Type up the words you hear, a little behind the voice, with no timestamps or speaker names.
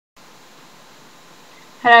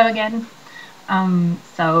Hello again.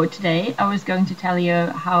 So today I was going to tell you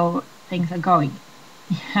how things are going.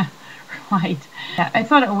 Yeah, right. Yeah, I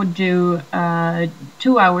thought I would do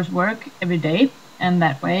 2 hours work every day, and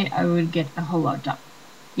that way I would get a whole lot done.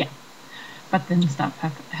 Yeah, but then stuff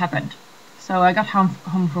happened. So I got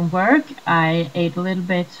home from work. I ate a little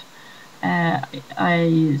bit.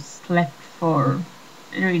 I slept for.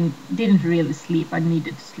 Didn't really sleep. I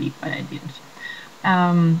needed to sleep, but I didn't.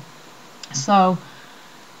 So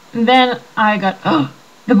then I got, oh,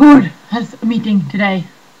 the board has a meeting today.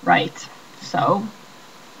 Right. So,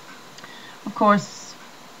 of course,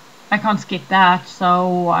 I can't skip that.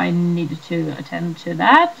 So I needed to attend to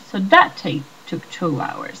that. So that took 2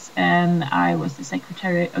 hours. And I was the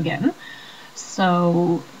secretary again.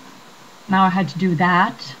 So now I had to do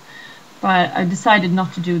that. But I decided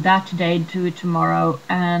not to do that today, do it tomorrow.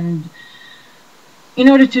 And in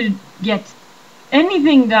order to get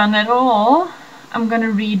anything done at all, I'm going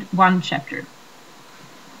to read one chapter.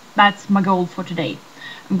 That's my goal for today.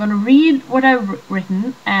 I'm going to read what I've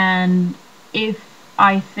written, and if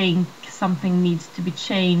I think something needs to be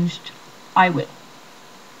changed, I will.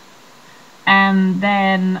 And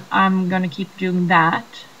then I'm going to keep doing that.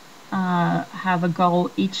 Have a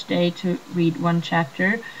goal each day to read one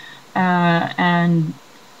chapter. And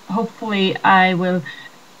hopefully I will,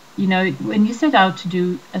 when you set out to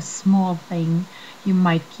do a small thing, you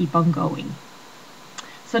might keep on going.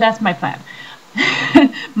 So that's my plan.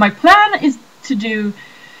 My plan is to do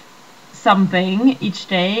something each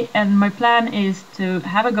day, and my plan is to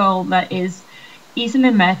have a goal that is easily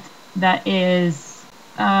met, that is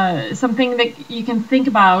something that you can think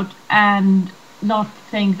about and not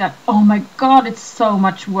think that, oh my god, it's so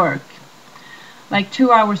much work. Like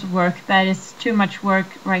 2 hours of work, that is too much work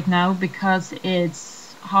right now because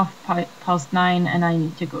it's 9:30 and I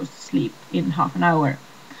need to go to sleep in half an hour,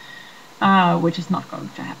 which is not going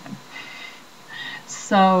to happen.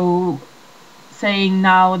 So saying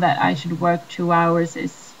now that I should work 2 hours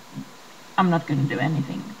I'm not going to do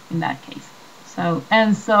anything in that case. So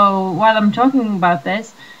while I'm talking about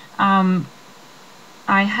this,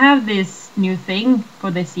 I have this new thing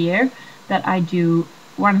for this year that I do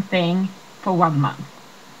one thing for 1 month.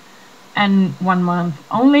 And 1 month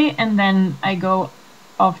only, and then I go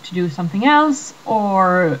off to do something else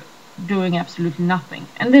or doing absolutely nothing.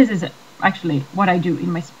 And this is actually what I do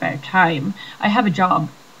in my spare time. I have a job,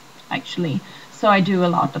 actually, so I do a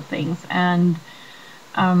lot of things, and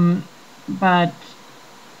but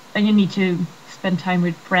you need to spend time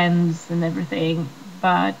with friends and everything,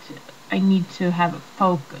 but I need to have a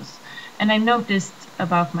focus. And I noticed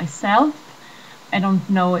about myself, I don't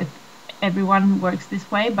know if everyone works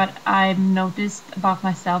this way, but I've noticed about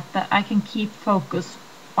myself that I can keep focus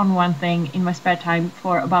on one thing in my spare time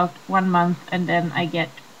for about 1 month, and then I get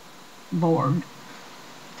bored.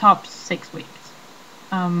 Top 6 weeks.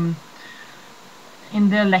 In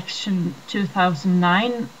the election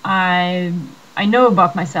 2009, I know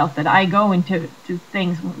about myself that I go into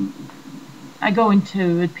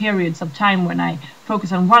periods of time when I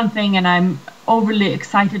focus on one thing and I'm overly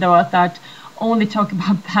excited about that, only talk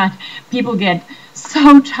about that. People get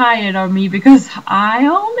so tired of me because I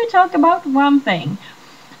only talk about one thing,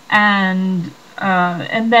 and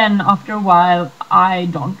then after a while I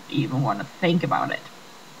don't even want to think about it.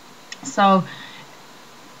 So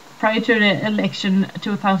prior to the election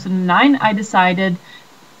 2009, I decided,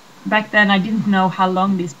 back then I didn't know how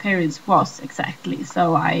long these periods was exactly,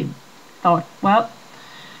 so I thought, well,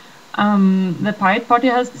 the Pirate Party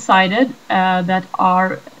has decided that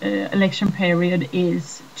our election period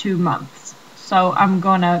is 2 months. So I'm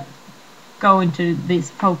gonna go into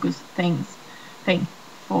this focus thing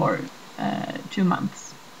for 2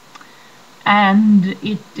 months. And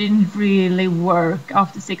it didn't really work.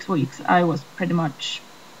 After 6 weeks, I was pretty much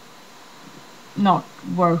not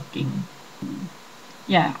working.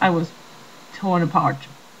 Yeah, I was torn apart,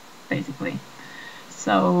 basically.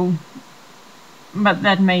 So, but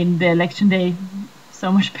that made the election day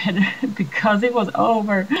so much better because it was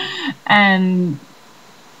over, and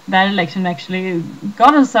that election actually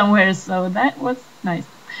got us somewhere, so that was nice.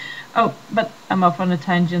 Oh, but I'm off on a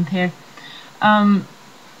tangent here.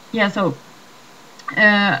 Yeah, so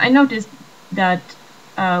I noticed that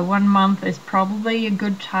 1 month is probably a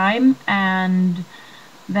good time, and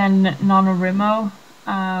then NaNoWriMo,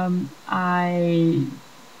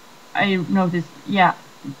 I noticed, yeah,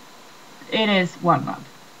 it is 1 month,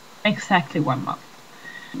 exactly 1 month.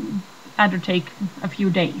 That'll take a few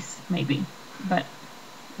days maybe, but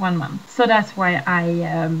 1 month. So that's why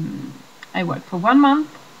I worked for 1 month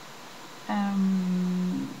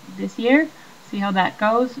this year. see how that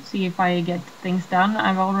goes, see if I get things done.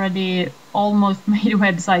 I've already almost made a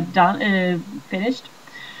website done, finished.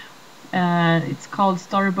 It's called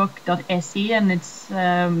storybook.se, and it's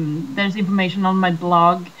there's information on my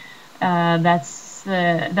blog that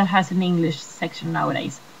has an English section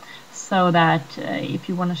nowadays. So that if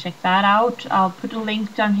you want to check that out, I'll put a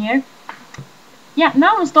link down here. Yeah,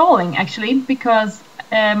 now I'm stalling actually, because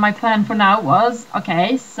my plan for now was,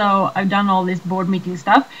 okay, so I've done all this board meeting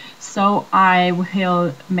stuff, so I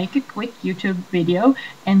will make a quick YouTube video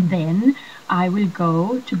and then I will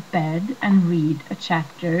go to bed and read a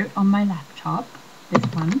chapter on my laptop, this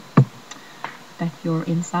one that you're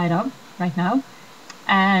inside of right now,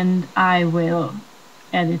 and I will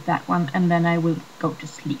edit that one and then I will go to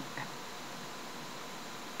sleep.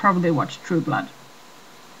 Probably watch True Blood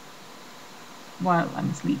while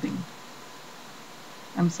I'm sleeping.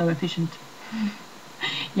 I'm so efficient.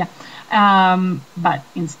 Yeah, but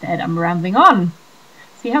instead I'm rambling on.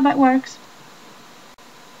 See how that works?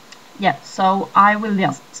 Yeah, so I will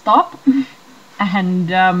just stop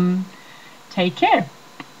and take care.